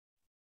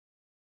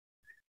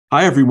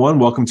Hi, everyone.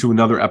 Welcome to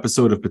another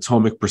episode of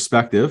Potomac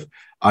Perspective.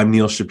 I'm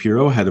Neil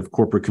Shapiro, head of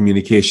corporate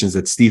communications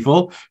at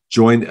Stifel,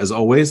 joined as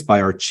always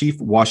by our chief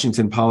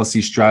Washington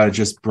policy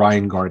strategist,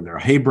 Brian Gardner.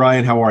 Hey,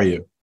 Brian, how are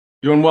you?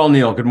 Doing well,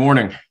 Neil. Good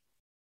morning.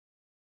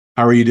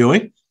 How are you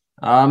doing?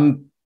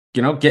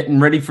 Getting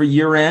ready for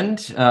year end,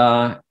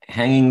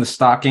 hanging the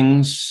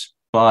stockings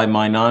by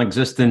my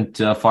non-existent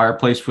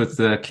fireplace with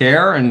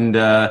care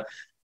and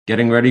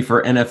getting ready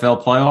for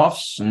NFL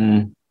playoffs.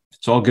 And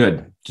it's all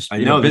good. Just, I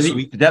know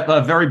busy,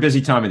 a very busy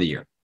time of the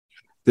year.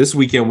 This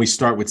weekend, we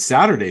start with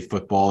Saturday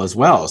football as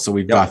well. So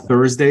we've got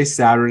Thursday,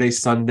 Saturday,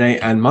 Sunday,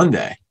 and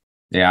Monday.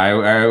 Yeah,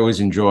 I always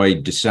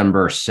enjoy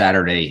December,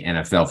 Saturday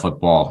NFL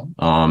football.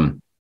 A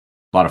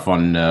lot of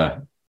fun,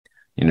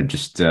 getting, it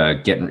just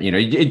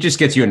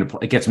gets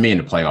it gets me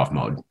into playoff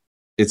mode.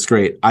 It's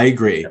great. I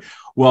agree.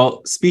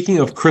 Well, speaking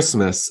of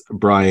Christmas,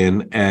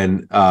 Brian,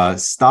 and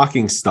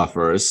stocking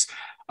stuffers,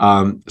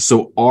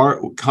 so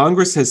our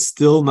Congress has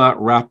still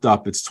not wrapped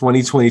up its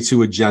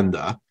 2022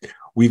 agenda.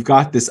 We've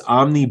got this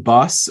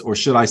Omnibus, or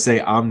should I say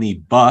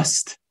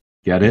Omnibust,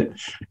 get it,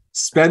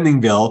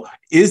 spending bill.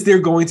 Is there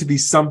going to be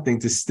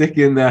something to stick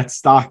in that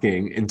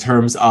stocking in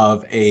terms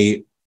of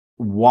a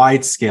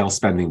wide-scale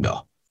spending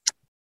bill?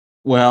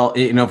 Well,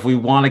 if we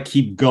want to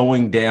keep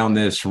going down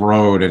this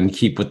road and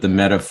keep with the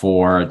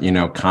metaphor,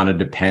 kind of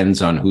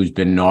depends on who's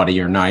been naughty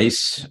or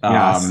nice.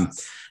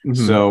 Yes.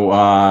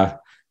 So,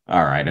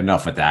 all right,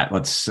 enough with that.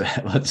 Let's.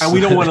 And we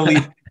don't want to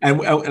leave.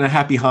 And a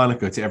happy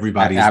Hanukkah to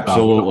everybody.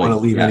 Absolutely, we don't want to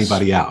leave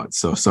anybody out.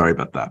 So sorry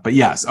about that. But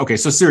yes, okay.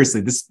 So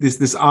seriously,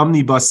 this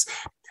omnibus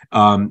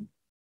bill.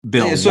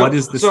 What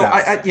is the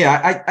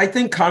status? I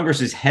think Congress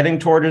is heading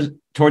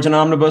towards an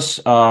omnibus.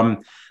 They're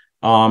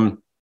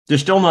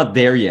still not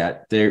there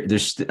yet.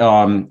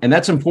 And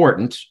that's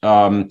important.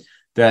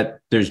 That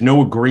there's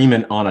no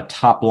agreement on a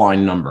top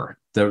line number.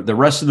 The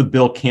rest of the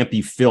bill can't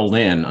be filled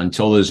in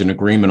until there's an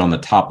agreement on the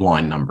top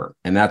line number.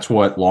 And that's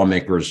what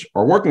lawmakers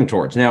are working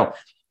towards. Now,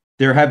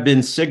 there have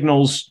been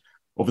signals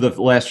over the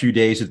last few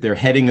days that they're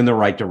heading in the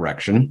right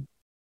direction.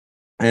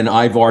 And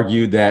I've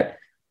argued that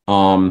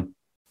the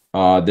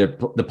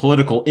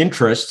political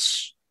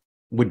interests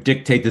would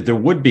dictate that there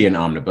would be an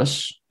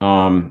omnibus.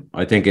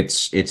 I think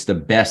it's the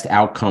best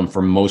outcome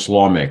for most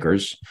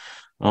lawmakers,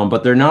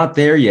 but they're not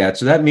there yet.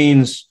 So that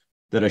means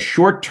that a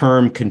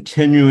short-term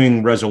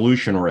continuing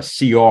resolution, or a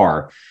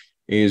CR,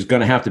 is going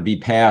to have to be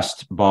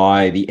passed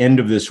by the end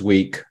of this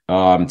week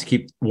to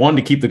keep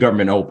the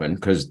government open,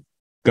 because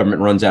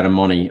government runs out of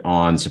money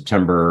on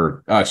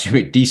December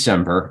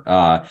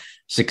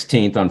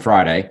 16th on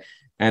Friday.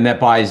 And that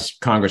buys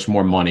Congress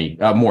more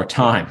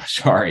time,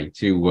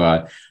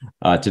 to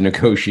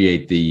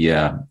negotiate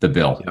the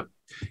bill. Yep.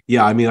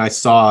 Yeah, I mean, I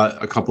saw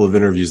a couple of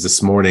interviews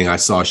this morning. I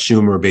saw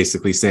Schumer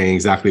basically saying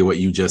exactly what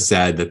you just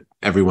said, that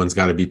everyone's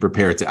got to be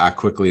prepared to act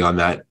quickly on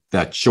that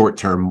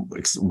short-term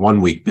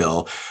 1 week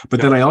bill.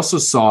 But then I also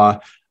saw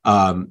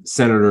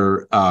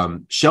Senator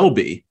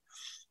Shelby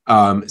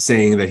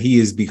saying that he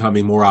is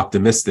becoming more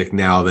optimistic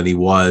now than he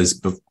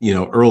was,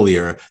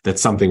 earlier, that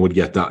something would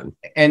get done.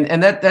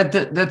 And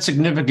that's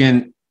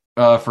significant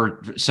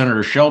for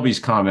Senator Shelby's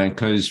comment,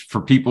 because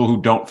for people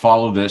who don't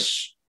follow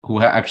this, who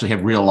actually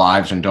have real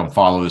lives and don't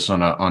follow this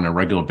on a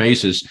regular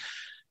basis,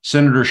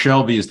 Senator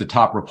Shelby is the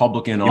top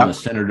Republican on the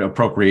Senate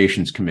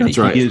Appropriations Committee. That's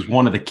right. He is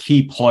one of the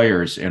key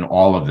players in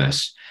all of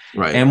this.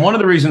 Right. And one of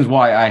the reasons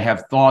why I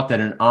have thought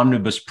that an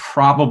omnibus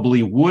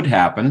probably would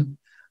happen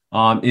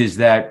is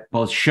that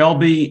both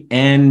Shelby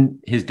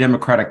and his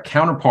Democratic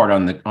counterpart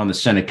on the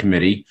Senate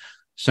committee,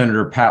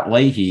 Senator Pat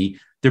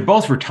Leahy, they're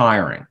both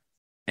retiring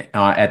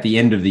at the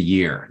end of the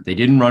year. They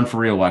didn't run for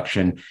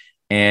re-election.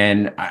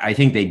 And I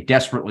think they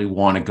desperately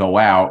want to go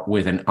out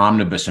with an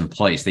omnibus in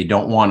place. They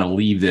don't want to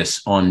leave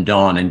this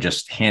undone and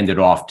just hand it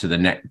off to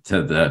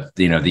their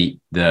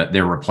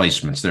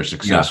replacements, their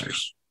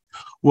successors.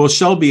 Yeah. Well,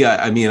 Shelby,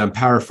 I'm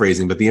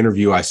paraphrasing, but the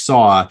interview I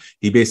saw,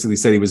 he basically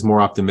said he was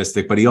more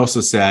optimistic, but he also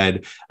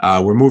said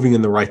we're moving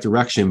in the right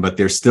direction, but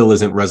there still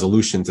isn't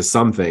resolution to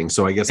something.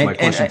 So I guess my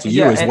question to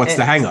you is, what's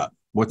the hang up?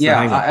 What's the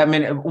hang up? I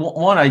mean,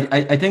 one,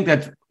 I think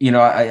that,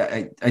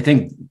 I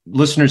think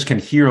listeners can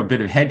hear a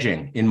bit of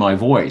hedging in my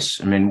voice.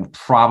 I mean,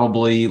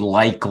 probably,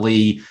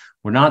 likely,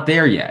 we're not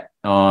there yet.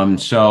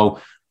 And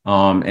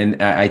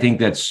I think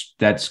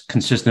that's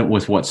consistent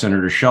with what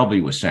Senator Shelby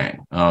was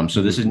saying.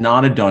 So this is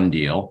not a done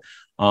deal.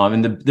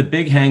 And the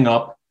big hang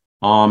up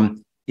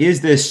is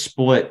this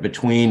split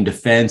between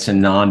defense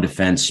and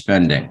non-defense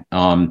spending.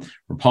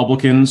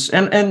 Republicans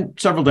and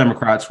several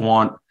Democrats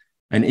want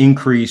an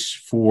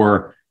increase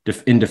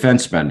in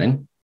defense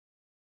spending.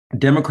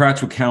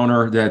 Democrats would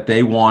counter that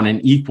they want an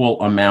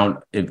equal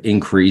amount of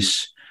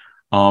increase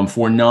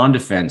for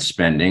non-defense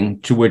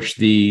spending, to which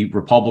the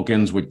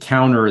Republicans would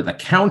counter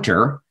with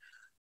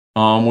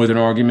an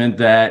argument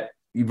that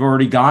you've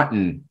already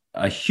gotten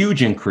a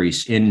huge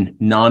increase in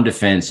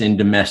non-defense, in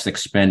domestic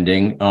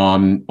spending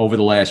over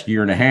the last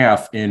year and a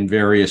half in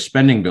various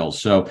spending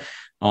bills. So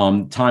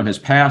time has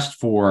passed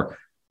for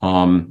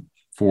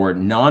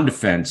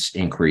non-defense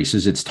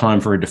increases. It's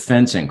time for a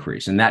defense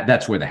increase. And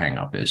that's where the hang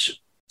up is.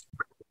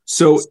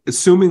 So,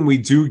 assuming we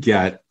do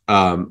get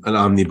an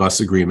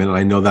omnibus agreement, and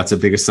I know that's a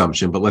big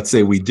assumption, but let's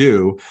say we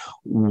do,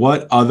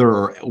 what other,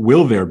 or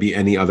will there be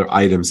any other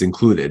items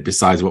included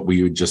besides what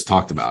we just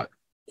talked about?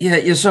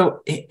 Yeah. So,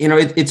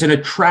 it's an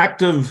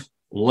attractive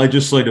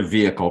legislative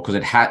vehicle because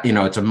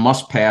it's a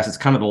must pass. It's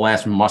kind of the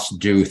last must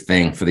do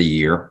thing for the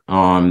year.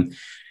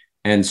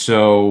 And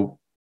so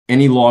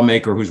any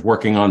lawmaker who's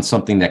working on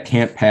something that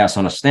can't pass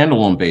on a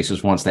standalone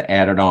basis wants to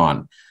add it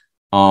on.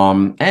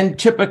 And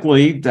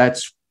typically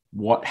that's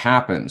what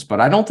happens,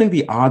 but I don't think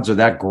the odds are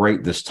that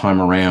great this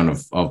time around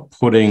of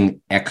putting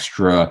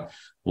extra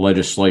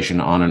legislation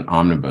on an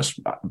omnibus.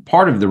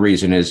 Part of the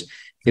reason is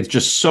it's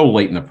just so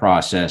late in the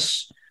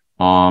process.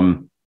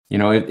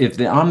 If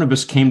the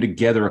omnibus came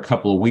together a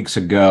couple of weeks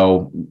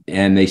ago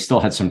and they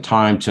still had some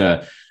time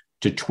to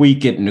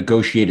tweak it and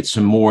negotiate it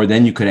some more,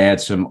 then you could add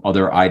some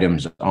other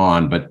items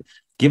on. But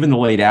given the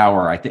late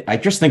hour, I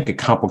just think it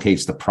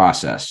complicates the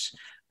process.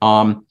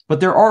 But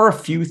there are a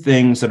few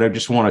things that I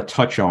just want to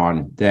touch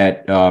on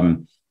that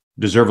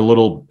deserve a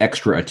little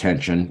extra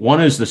attention.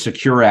 One is the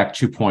Secure Act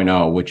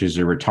 2.0, which is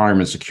a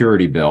retirement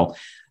security bill.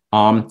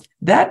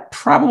 That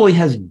probably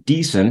has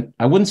decent,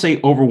 I wouldn't say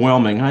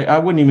overwhelming, I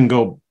wouldn't even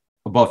go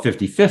above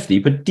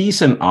 50-50, but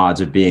decent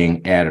odds of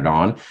being added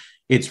on.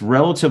 It's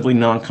relatively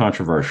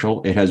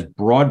non-controversial. It has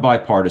broad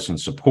bipartisan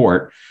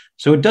support.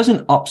 So it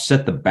doesn't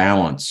upset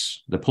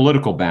the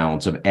political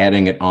balance of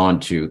adding it on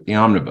to the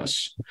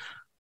omnibus.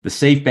 The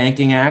Safe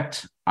Banking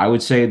Act, I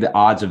would say the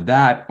odds of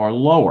that are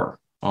lower.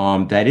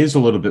 That is a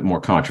little bit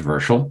more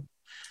controversial.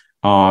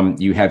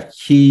 You have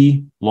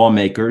key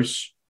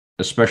lawmakers,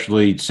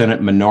 especially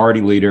Senate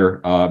Minority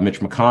Leader Mitch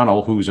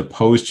McConnell, who's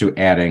opposed to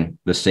adding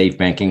the Safe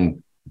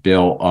Banking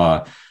bill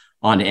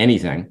onto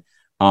anything.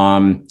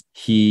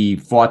 He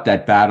fought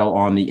that battle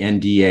on the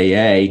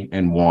NDAA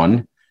and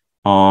won.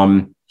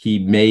 He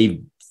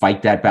may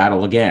fight that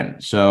battle again.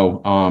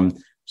 So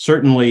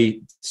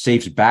certainly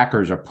SAFE's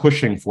backers are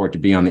pushing for it to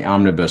be on the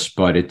omnibus,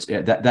 but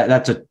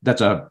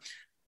that's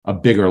a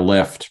bigger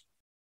lift.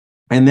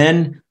 And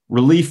then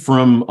relief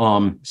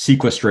from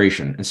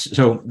sequestration. And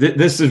so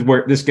this is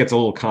where this gets a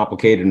little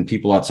complicated, and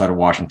people outside of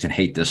Washington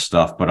hate this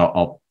stuff, but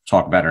I'll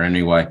talk about it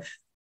anyway.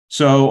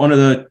 So under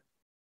the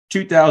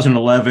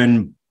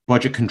 2011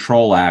 Budget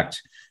Control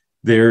Act,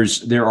 there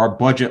are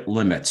budget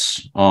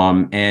limits.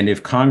 And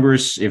if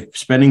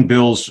spending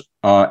bills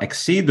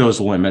exceed those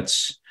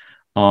limits,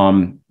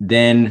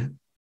 then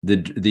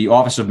the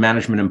Office of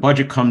Management and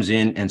Budget comes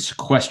in and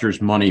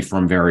sequesters money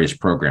from various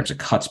programs. It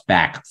cuts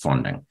back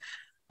funding.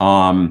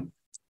 And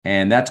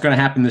that's going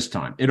to happen this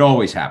time. It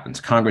always happens.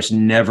 Congress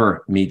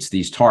never meets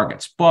these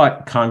targets,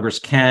 but Congress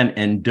can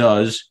and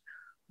does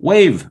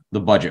waive the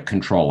Budget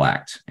Control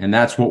Act. And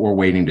that's what we're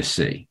waiting to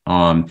see.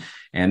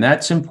 And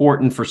that's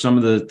important for some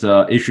of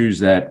the issues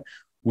that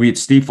we at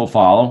Stifel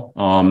follow.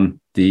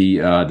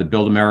 The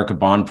Build America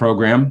Bond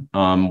Program,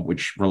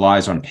 which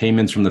relies on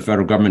payments from the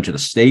federal government to the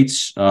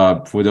states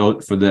for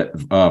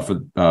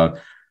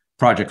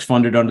projects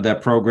funded under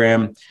that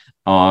program.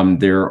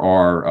 There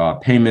are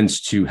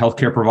payments to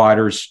healthcare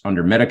providers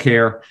under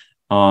Medicare.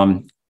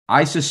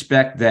 I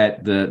suspect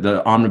that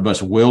the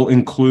omnibus will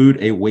include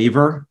a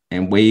waiver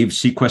and waive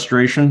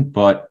sequestration,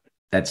 but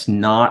that's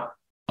not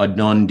a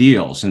done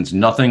deal. Since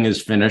nothing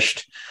is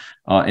finished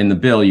in the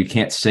bill, you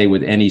can't say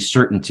with any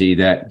certainty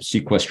that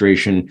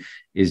sequestration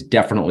is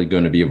definitely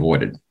going to be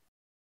avoided.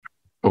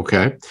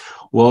 Okay.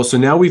 Well, so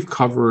now we've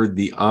covered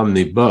the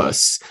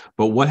omnibus,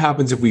 but what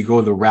happens if we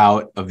go the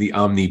route of the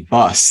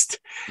omnibust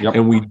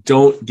and we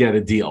don't get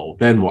a deal?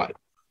 Then what?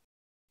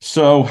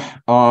 So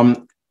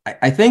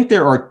I think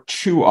there are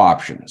two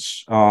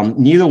options.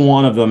 Neither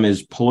one of them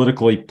is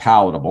politically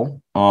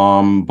palatable,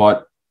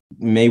 but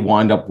may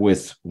wind up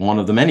with one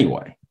of them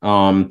anyway.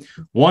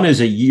 One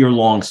is a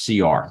year-long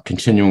CR,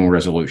 continuing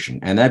resolution,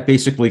 and that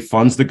basically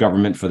funds the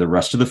government for the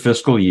rest of the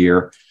fiscal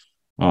year.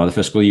 The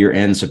fiscal year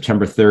ends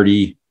September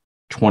 30,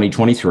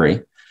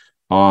 2023,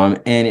 and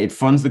it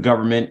funds the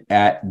government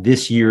at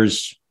this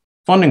year's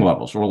funding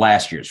levels or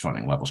last year's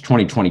funding levels,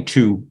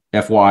 2022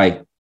 FY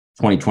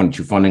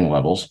 2022 funding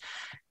levels.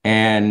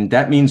 And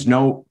that means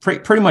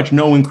pretty much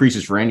no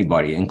increases for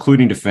anybody,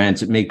 including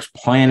defense. It makes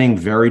planning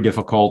very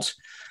difficult.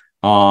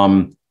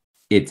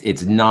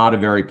 It's not a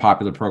very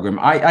popular program.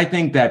 I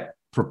think that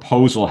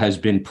proposal has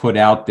been put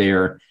out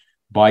there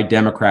by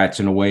Democrats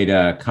in a way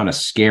to kind of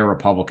scare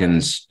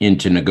Republicans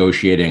into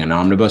negotiating an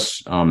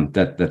omnibus.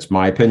 That's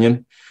my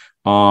opinion.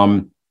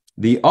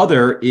 The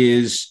other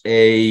is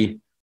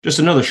just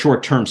another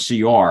short-term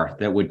CR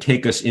that would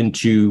take us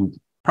into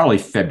probably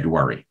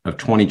February of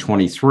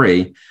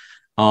 2023.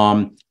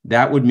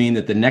 That would mean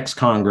that the next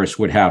Congress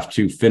would have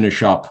to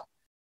finish up,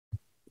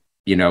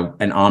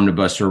 an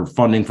omnibus or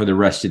funding for the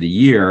rest of the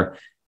year.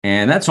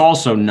 And that's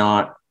also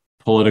not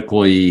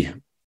politically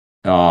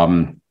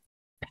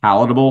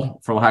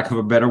palatable, for lack of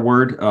a better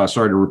word.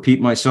 Sorry to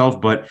repeat myself,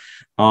 but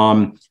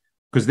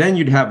because then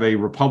you'd have a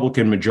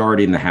Republican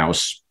majority in the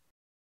House.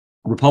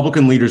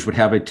 Republican leaders would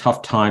have a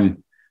tough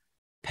time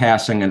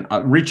passing and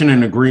reaching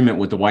an agreement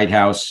with the White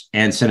House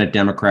and Senate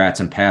Democrats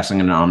and passing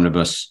an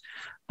omnibus.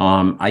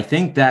 I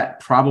think that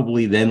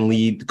probably then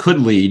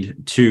could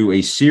lead to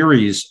a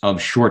series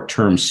of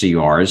short-term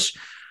CRs,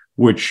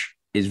 which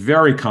is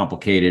very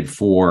complicated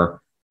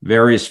for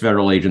various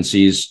federal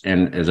agencies.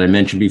 And as I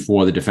mentioned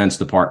before, the Defense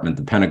Department,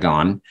 the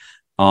Pentagon,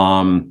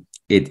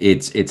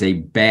 it's a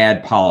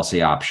bad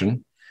policy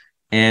option.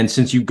 And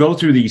since you go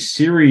through these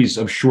series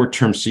of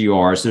short-term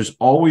CRs, there's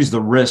always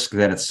the risk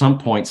that at some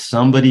point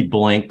somebody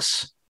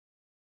blinks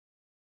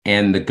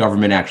and the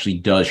government actually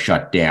does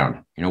shut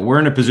down. We're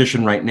in a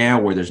position right now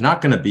where there's not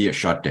going to be a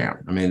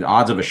shutdown. I mean, the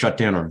odds of a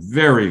shutdown are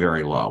very,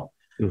 very low.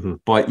 Mm-hmm.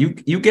 But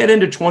you get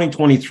into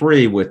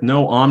 2023 with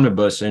no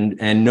omnibus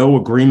and no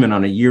agreement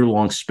on a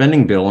year-long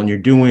spending bill, and you're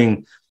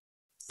doing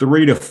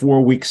 3 to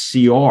 4 week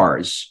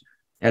CRs.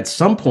 At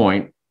some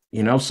point,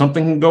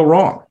 something can go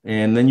wrong,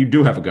 and then you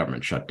do have a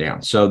government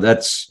shutdown. So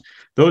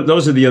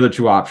those are the other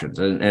two options.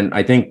 And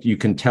I think you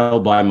can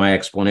tell by my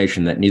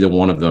explanation that neither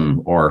one of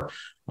them are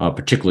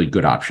particularly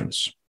good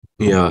options.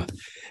 Yeah.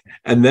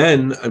 And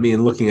then,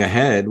 looking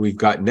ahead, we've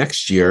got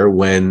next year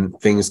when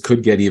things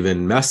could get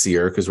even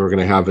messier because we're going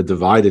to have a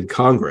divided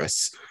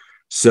Congress.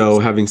 So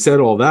having said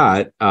all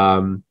that,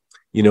 how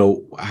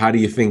do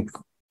you think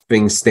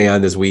things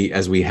stand as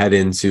we head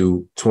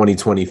into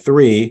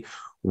 2023,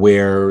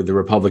 where the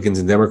Republicans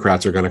and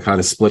Democrats are going to kind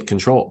of split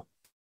control?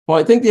 Well,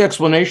 I think the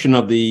explanation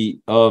of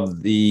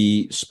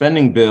the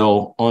spending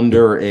bill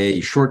under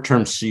a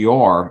short-term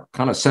CR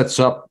kind of sets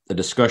up the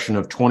discussion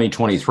of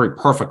 2023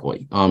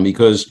 perfectly,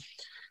 because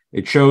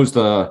it shows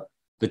the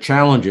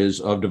challenges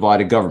of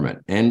divided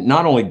government, and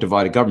not only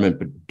divided government,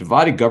 but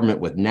divided government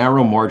with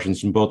narrow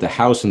margins in both the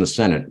House and the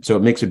Senate. So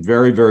it makes it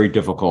very, very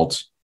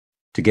difficult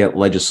to get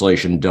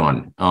legislation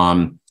done.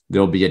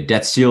 There'll be a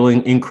debt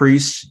ceiling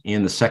increase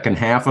in the second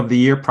half of the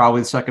year,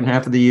 probably the second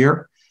half of the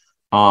year.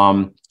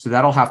 So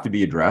that'll have to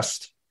be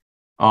addressed.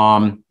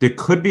 There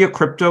could be a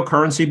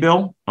cryptocurrency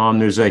bill.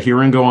 There's a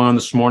hearing going on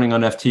this morning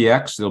on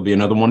FTX. There'll be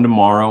another one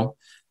tomorrow.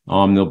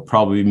 There'll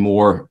probably be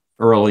more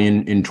early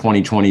in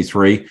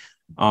 2023.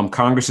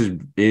 Congress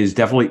is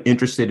definitely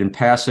interested in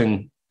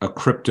passing a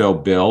crypto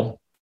bill.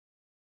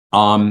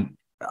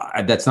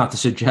 That's not to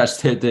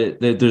suggest that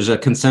there's a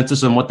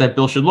consensus on what that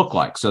bill should look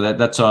like. So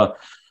that's a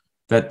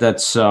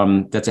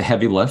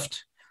heavy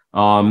lift.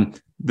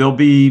 There'll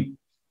be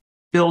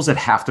bills that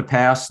have to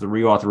pass: the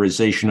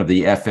reauthorization of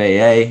the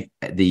FAA,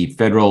 the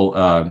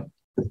Federal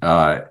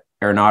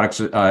Aeronautics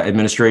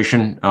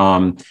Administration.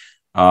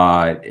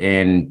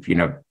 And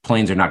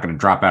planes are not going to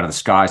drop out of the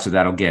sky, so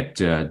that'll get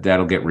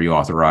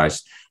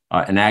reauthorized.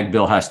 An ag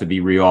bill has to be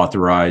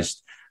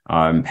reauthorized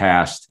and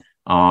passed.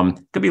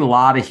 Could be a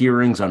lot of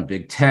hearings on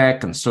big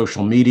tech and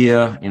social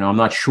media. I'm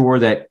not sure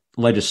that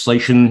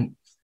legislation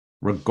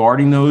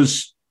regarding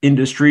those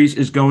industries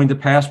is going to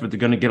pass, but they're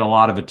going to get a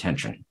lot of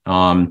attention.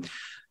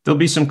 There'll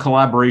be some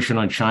collaboration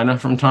on China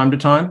from time to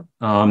time.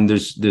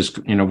 There's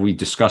we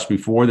discussed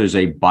before, there's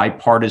a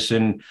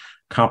bipartisan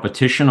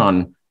competition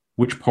on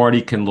which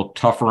party can look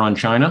tougher on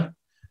China.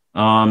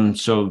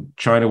 So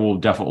China will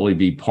definitely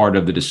be part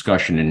of the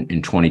discussion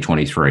in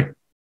 2023.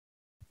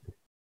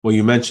 Well,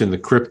 you mentioned the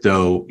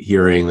crypto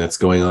hearing that's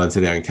going on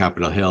today on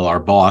Capitol Hill. Our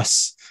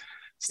boss,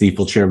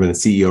 Stifel Chairman and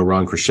CEO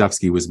Ron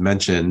Kruszewski, was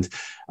mentioned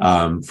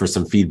for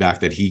some feedback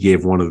that he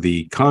gave one of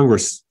the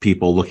Congress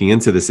people looking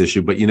into this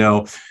issue. But,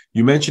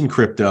 you mentioned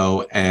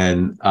crypto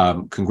and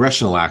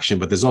congressional action,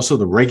 but there's also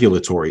the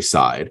regulatory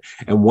side.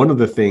 And one of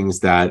the things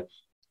that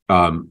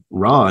Ron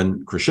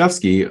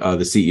Kruszewski,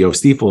 the CEO of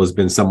Stifel, has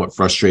been somewhat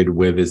frustrated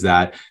with is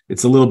that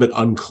it's a little bit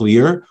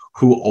unclear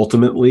who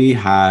ultimately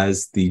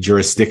has the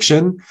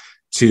jurisdiction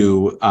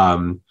to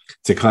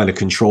kind of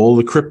control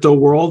the crypto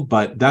world.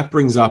 But that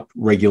brings up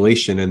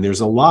regulation, and there's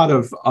a lot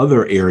of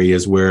other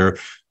areas where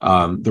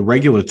the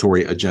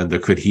regulatory agenda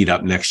could heat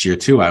up next year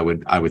too. I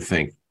would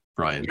think,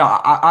 Brian. Yeah,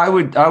 I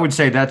would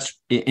say that's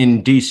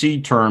in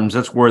DC terms.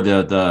 That's where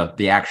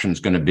the action is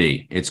going to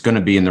be. It's going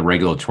to be in the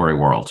regulatory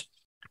world.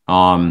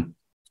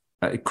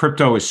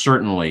 Crypto is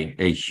certainly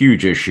a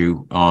huge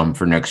issue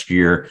for next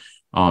year.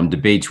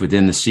 Debates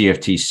within the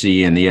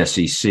CFTC and the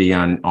SEC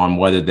on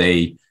whether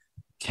they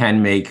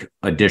can make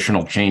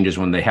additional changes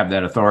when they have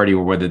that authority,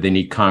 or whether they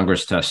need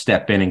Congress to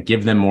step in and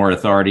give them more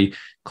authority.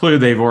 Clearly,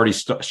 they've already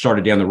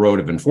started down the road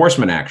of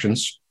enforcement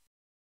actions,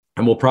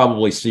 and we'll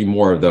probably see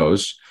more of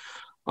those.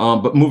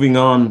 But moving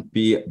on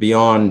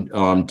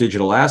beyond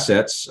digital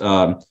assets,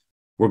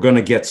 we're going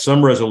to get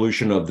some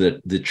resolution of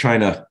the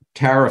China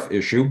tariff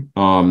issue.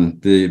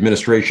 The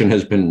administration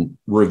has been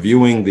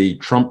reviewing the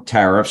Trump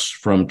tariffs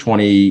from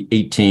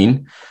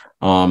 2018.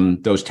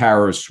 Those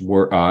tariffs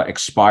were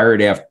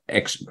expired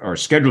are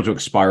scheduled to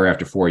expire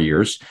after 4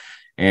 years,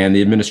 and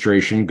the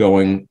administration,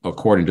 going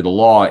according to the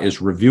law,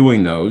 is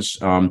reviewing those.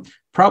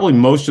 Probably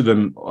most of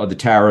them, the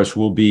tariffs,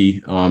 will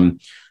be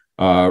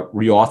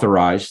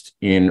reauthorized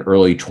in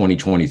early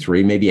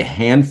 2023. Maybe a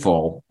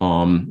handful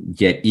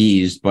get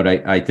eased, but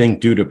I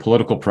think due to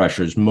political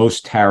pressures,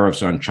 most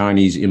tariffs on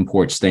Chinese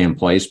imports stay in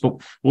place.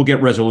 But we'll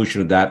get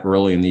resolution of that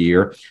early in the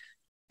year.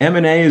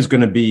 M&A is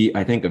going to be,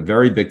 I think, a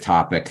very big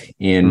topic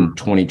in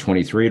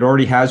 2023. It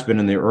already has been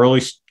in the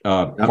early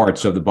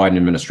parts of the Biden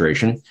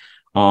administration,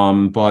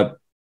 but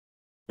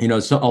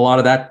so a lot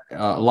of that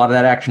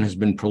action has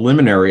been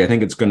preliminary. I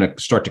think it's going to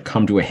start to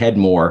come to a head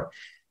more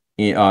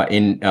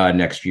in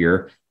next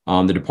year.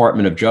 The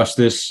Department of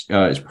Justice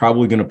is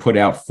probably going to put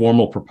out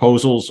formal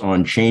proposals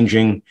on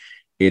changing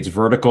its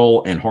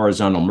vertical and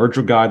horizontal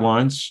merger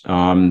guidelines.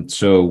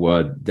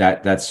 So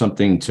that's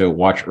something to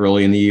watch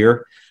early in the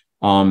year.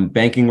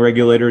 Banking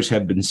regulators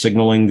have been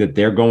signaling that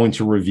they're going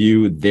to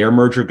review their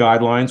merger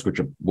guidelines,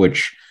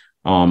 which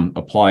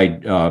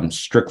applied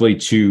strictly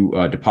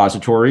to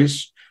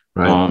depositories.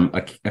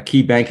 Right. A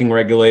key banking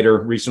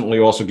regulator recently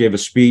also gave a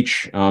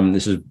speech.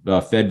 This is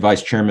Fed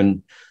Vice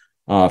Chairman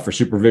for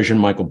Supervision,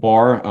 Michael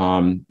Barr,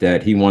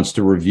 that he wants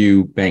to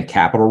review bank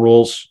capital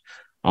rules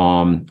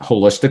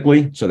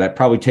holistically. So that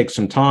probably takes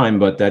some time,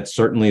 but that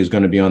certainly is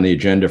going to be on the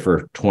agenda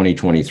for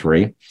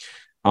 2023.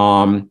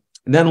 Then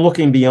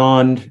looking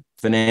beyond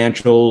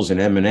financials and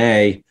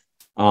M&A,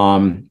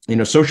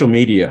 social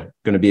media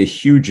going to be a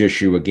huge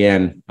issue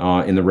again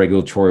in the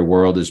regulatory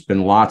world. There's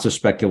been lots of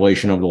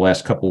speculation over the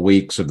last couple of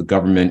weeks of the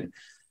government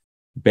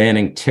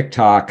banning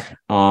TikTok.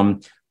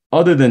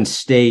 Other than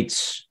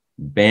states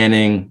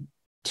banning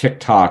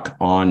TikTok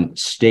on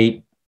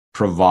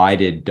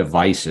state-provided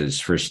devices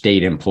for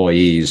state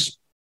employees,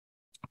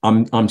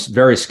 I'm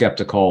very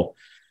skeptical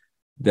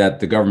that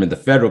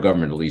the federal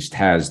government at least,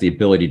 has the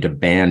ability to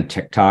ban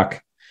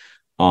TikTok.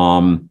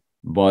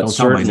 But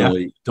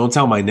don't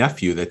tell my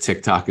nephew that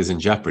TikTok is in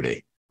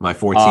jeopardy. My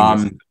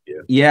 14-year-old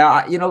nephew.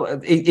 Yeah,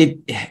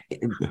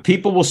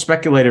 people will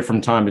speculate it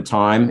from time to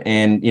time,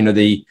 and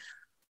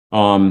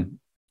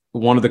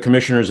one of the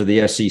commissioners of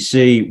the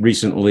SEC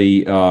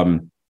recently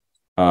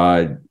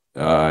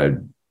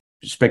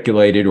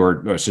speculated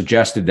or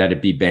suggested that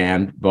it be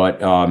banned,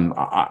 but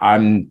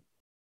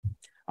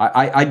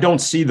I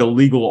don't see the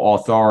legal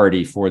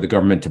authority for the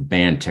government to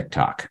ban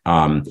TikTok.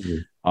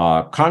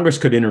 Congress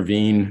could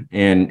intervene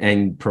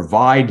and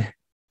provide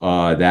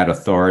that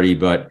authority,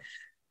 but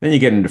then you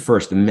get into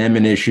First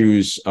Amendment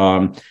issues.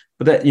 But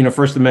that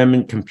First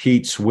Amendment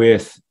competes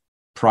with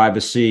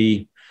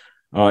privacy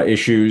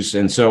issues,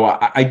 and so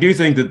I do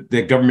think that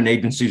the government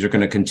agencies are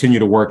going to continue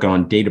to work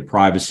on data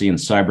privacy and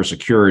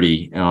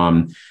cybersecurity,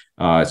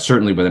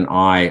 certainly with an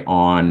eye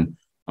on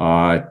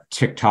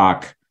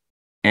TikTok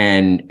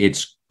and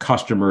its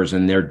customers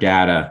and their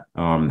data,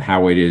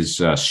 how it is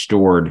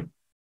stored,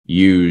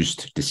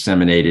 used,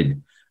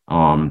 disseminated.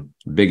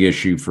 Big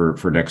issue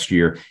for next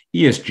year.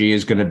 ESG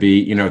is going to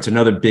be, it's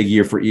another big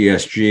year for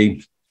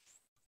ESG.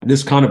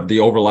 This kind of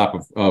the overlap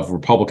of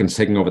Republicans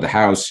taking over the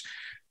House.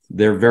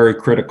 They're very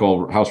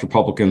critical. House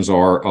Republicans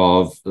are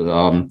of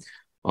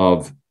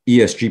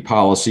ESG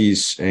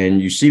policies,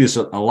 and you see this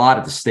a lot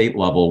at the state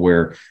level,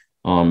 where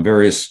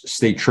various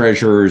state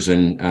treasurers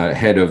and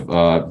head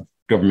of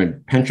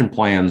government pension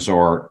plans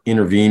are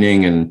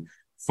intervening and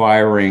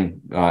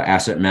firing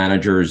asset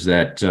managers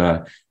that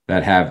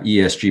have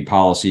ESG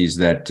policies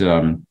that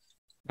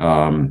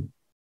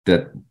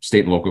that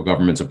state and local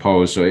governments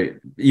oppose. So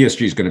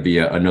ESG is going to be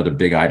another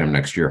big item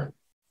next year.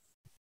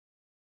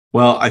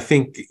 Well, I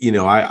think,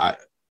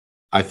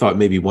 I thought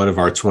maybe one of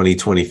our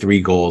 2023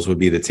 goals would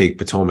be to take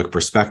Potomac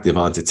Perspective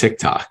onto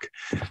TikTok,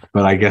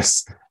 but I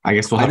guess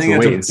we'll have to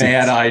wait. That's a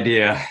bad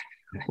idea.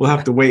 We'll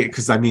have to wait,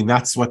 because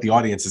that's what the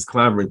audience is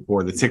clamoring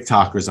for. The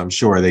TikTokers, I'm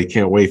sure they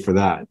can't wait for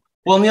that.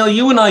 Well, Neil,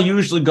 you and I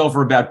usually go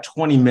for about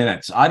 20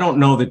 minutes. I don't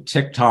know that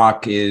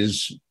TikTok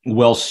is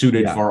well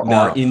suited for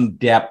our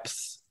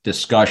in-depth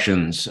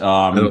discussions.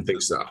 I don't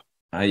think so.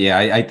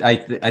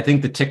 I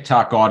think the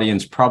TikTok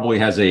audience probably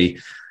has a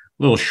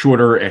little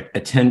shorter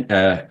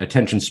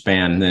attention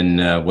span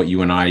than what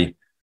you and I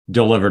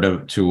deliver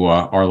to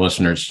our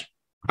listeners.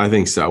 I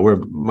think so.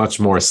 We're much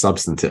more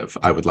substantive,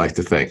 I would like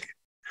to think.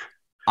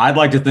 I'd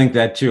like to think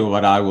that too,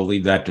 but I will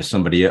leave that to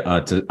somebody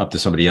up to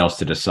somebody else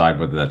to decide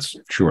whether that's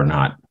true or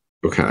not.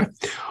 Okay.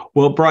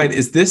 Well, Brian,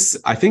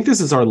 I think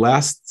this is our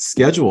last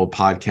scheduled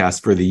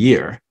podcast for the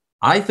year.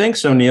 I think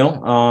so,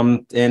 Neil.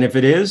 And if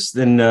it is,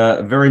 then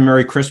a very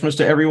Merry Christmas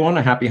to everyone,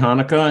 a Happy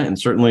Hanukkah, and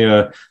certainly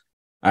a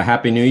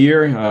Happy New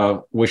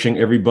Year. Wishing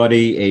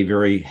everybody a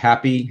very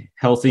happy,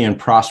 healthy, and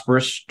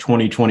prosperous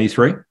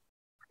 2023.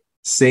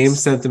 Same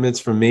sentiments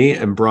from me,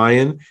 and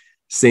Brian,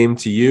 same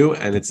to you.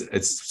 And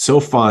it's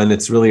so fun.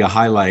 It's really a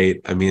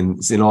highlight. I mean,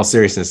 in all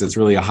seriousness, it's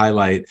really a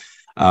highlight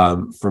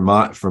for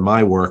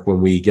my work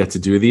when we get to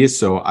do these.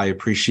 So I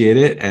appreciate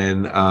it,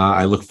 and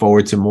I look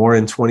forward to more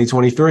in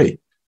 2023.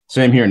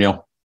 Same here,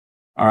 Neil.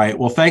 All right.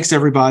 Well, thanks,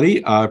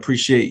 everybody.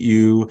 Appreciate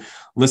you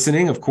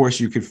listening. Of course,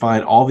 you can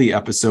find all the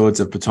episodes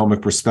of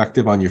Potomac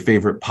Perspective on your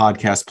favorite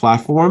podcast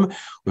platform.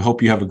 We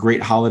hope you have a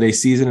great holiday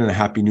season and a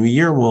Happy New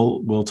Year.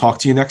 We'll talk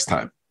to you next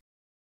time.